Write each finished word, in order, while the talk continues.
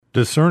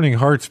Discerning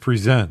Hearts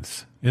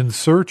presents In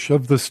Search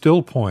of the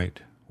Still Point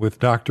with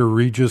Dr.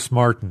 Regis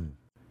Martin.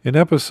 In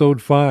Episode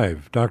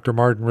 5, Dr.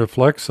 Martin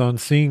reflects on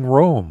seeing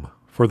Rome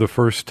for the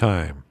first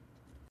time.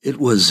 It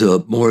was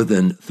more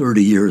than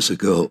 30 years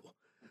ago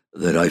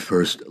that I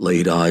first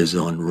laid eyes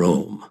on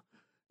Rome,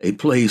 a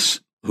place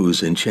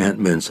whose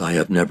enchantments I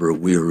have never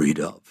wearied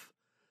of,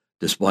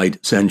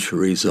 despite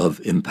centuries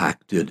of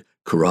impacted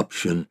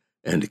corruption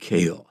and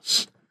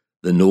chaos,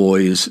 the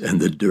noise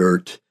and the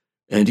dirt,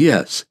 and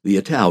yes, the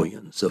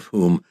Italians, of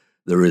whom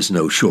there is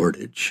no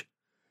shortage.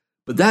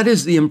 But that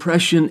is the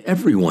impression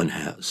everyone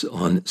has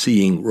on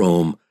seeing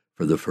Rome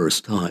for the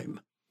first time.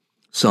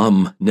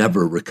 Some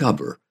never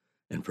recover,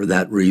 and for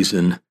that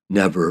reason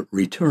never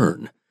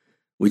return,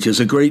 which is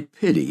a great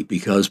pity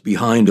because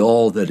behind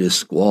all that is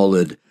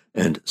squalid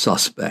and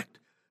suspect,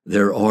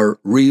 there are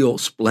real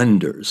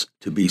splendors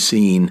to be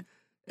seen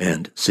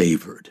and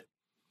savored.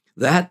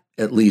 That,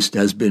 at least,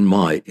 has been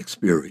my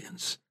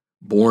experience,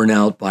 borne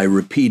out by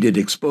repeated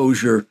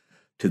exposure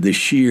to the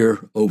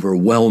sheer,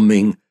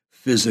 overwhelming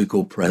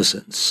physical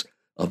presence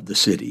of the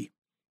city.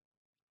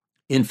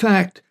 In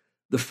fact,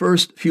 the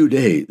first few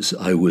days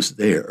I was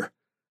there,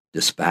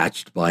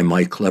 dispatched by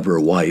my clever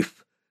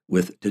wife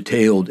with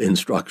detailed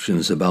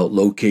instructions about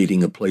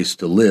locating a place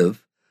to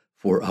live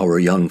for our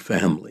young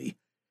family,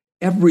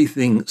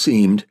 everything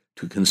seemed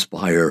to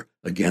conspire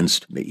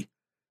against me.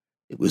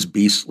 It was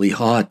beastly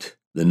hot,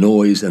 the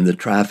noise and the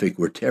traffic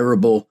were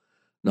terrible,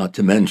 not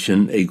to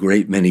mention a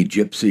great many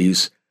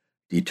gypsies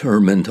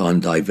determined on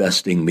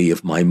divesting me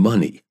of my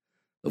money,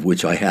 of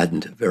which I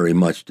hadn't very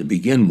much to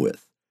begin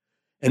with.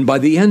 And by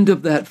the end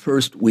of that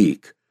first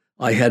week,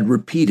 I had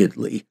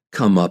repeatedly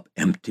come up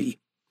empty,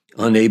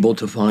 unable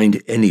to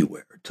find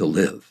anywhere to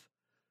live.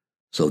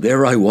 So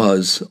there I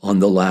was on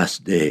the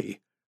last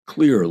day,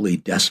 clearly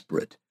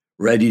desperate,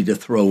 ready to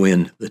throw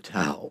in the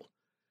towel,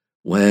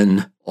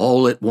 when,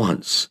 all at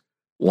once,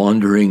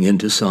 wandering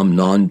into some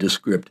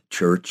nondescript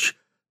church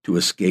to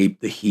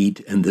escape the heat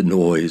and the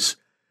noise,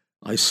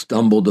 I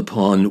stumbled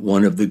upon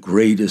one of the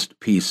greatest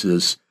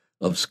pieces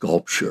of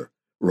sculpture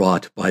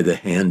wrought by the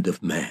hand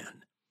of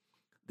man,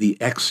 the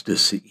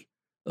Ecstasy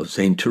of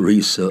St.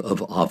 Teresa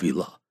of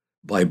Avila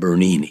by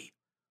Bernini,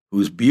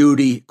 whose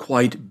beauty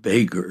quite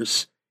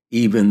beggars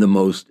even the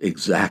most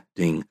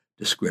exacting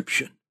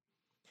description.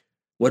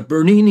 What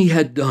Bernini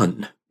had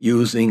done,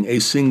 using a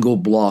single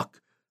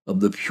block of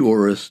the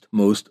purest,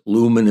 most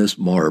luminous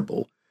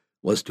marble,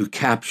 was to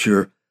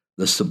capture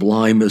the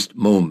sublimest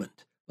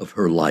moment of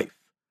her life,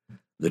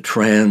 the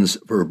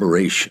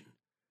transverberation,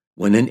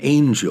 when an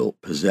angel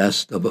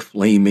possessed of a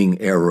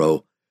flaming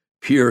arrow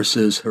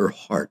pierces her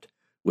heart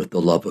with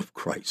the love of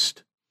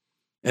Christ.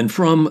 And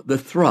from the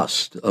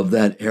thrust of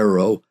that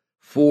arrow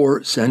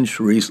 4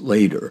 centuries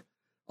later,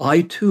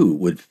 I too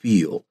would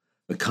feel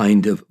a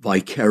kind of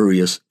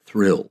vicarious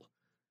thrill,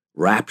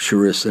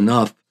 rapturous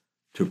enough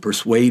to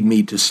persuade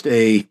me to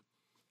stay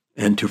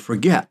and to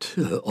forget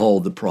all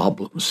the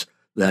problems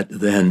that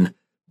then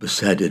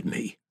besetted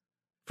me.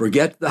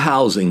 Forget the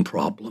housing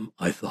problem,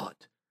 I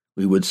thought.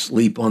 We would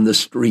sleep on the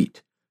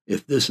street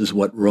if this is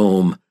what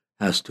Rome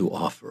has to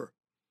offer.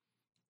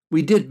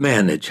 We did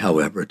manage,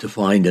 however, to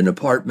find an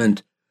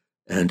apartment,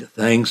 and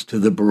thanks to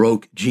the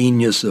Baroque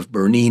genius of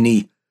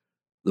Bernini,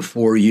 the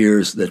 4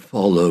 years that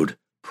followed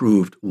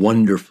proved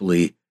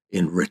wonderfully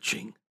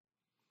enriching.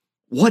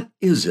 What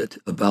is it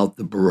about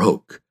the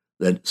Baroque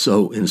that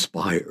so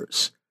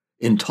inspires,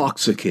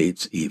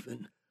 intoxicates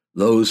even,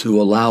 those who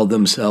allow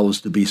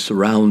themselves to be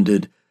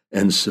surrounded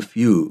and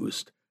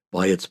suffused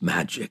by its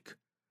magic?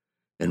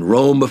 And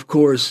Rome, of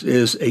course,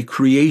 is a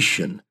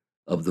creation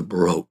of the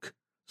Baroque,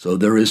 so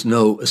there is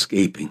no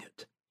escaping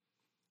it,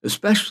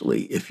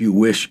 especially if you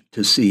wish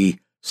to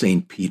see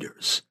St.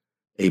 Peter's,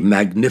 a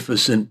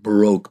magnificent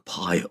Baroque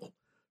pile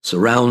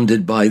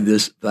surrounded by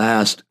this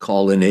vast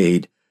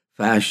colonnade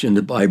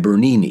fashioned by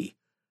Bernini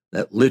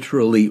that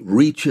literally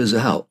reaches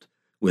out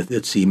with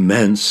its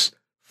immense,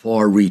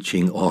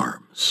 far-reaching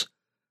arms,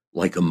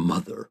 like a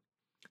mother,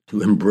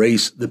 to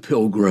embrace the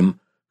pilgrim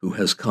who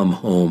has come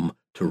home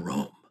to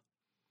Rome.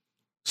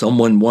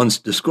 Someone once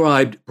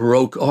described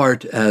Baroque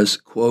art as,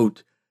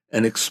 quote,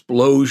 an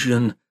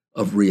explosion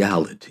of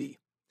reality.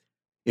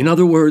 In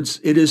other words,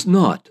 it is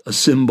not a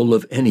symbol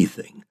of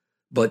anything,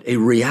 but a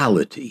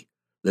reality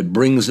that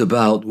brings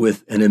about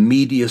with an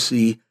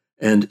immediacy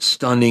and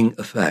stunning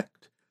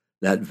effect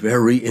that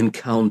very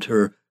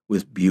encounter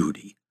with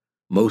beauty,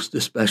 most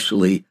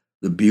especially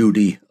the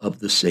beauty of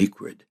the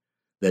sacred,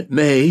 that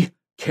may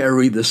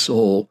carry the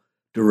soul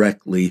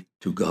directly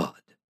to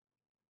God.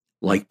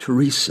 Like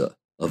Teresa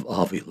of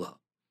Avila,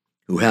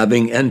 who,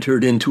 having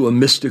entered into a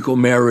mystical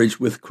marriage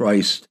with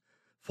Christ,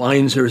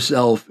 finds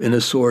herself in a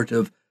sort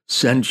of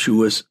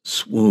sensuous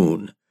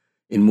swoon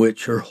in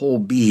which her whole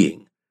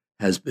being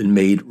has been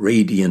made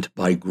radiant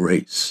by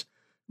grace,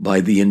 by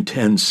the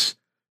intense,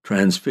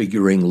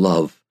 transfiguring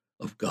love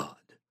of God,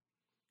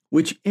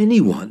 which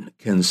anyone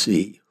can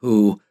see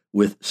who,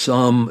 with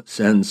some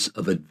sense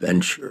of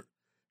adventure,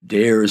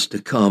 dares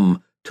to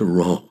come to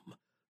Rome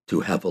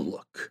to have a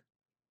look.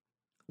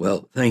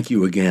 Well, thank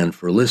you again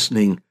for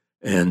listening,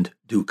 and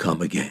do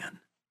come again.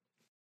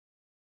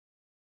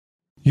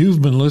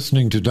 You've been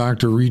listening to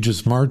Dr.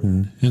 Regis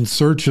Martin, In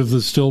Search of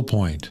the Still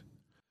Point.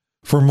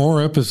 For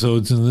more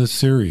episodes in this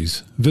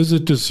series,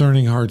 visit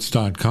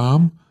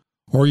discerninghearts.com,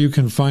 or you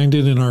can find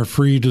it in our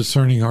free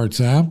Discerning Hearts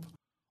app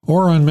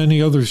or on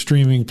many other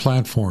streaming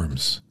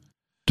platforms.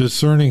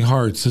 Discerning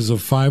Hearts is a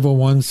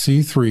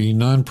 501c3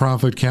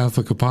 nonprofit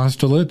Catholic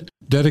apostolate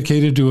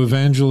dedicated to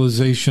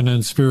evangelization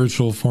and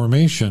spiritual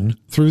formation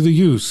through the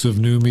use of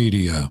new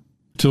media.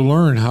 To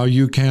learn how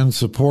you can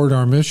support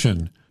our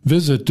mission,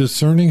 visit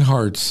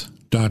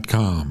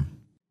discerninghearts.com.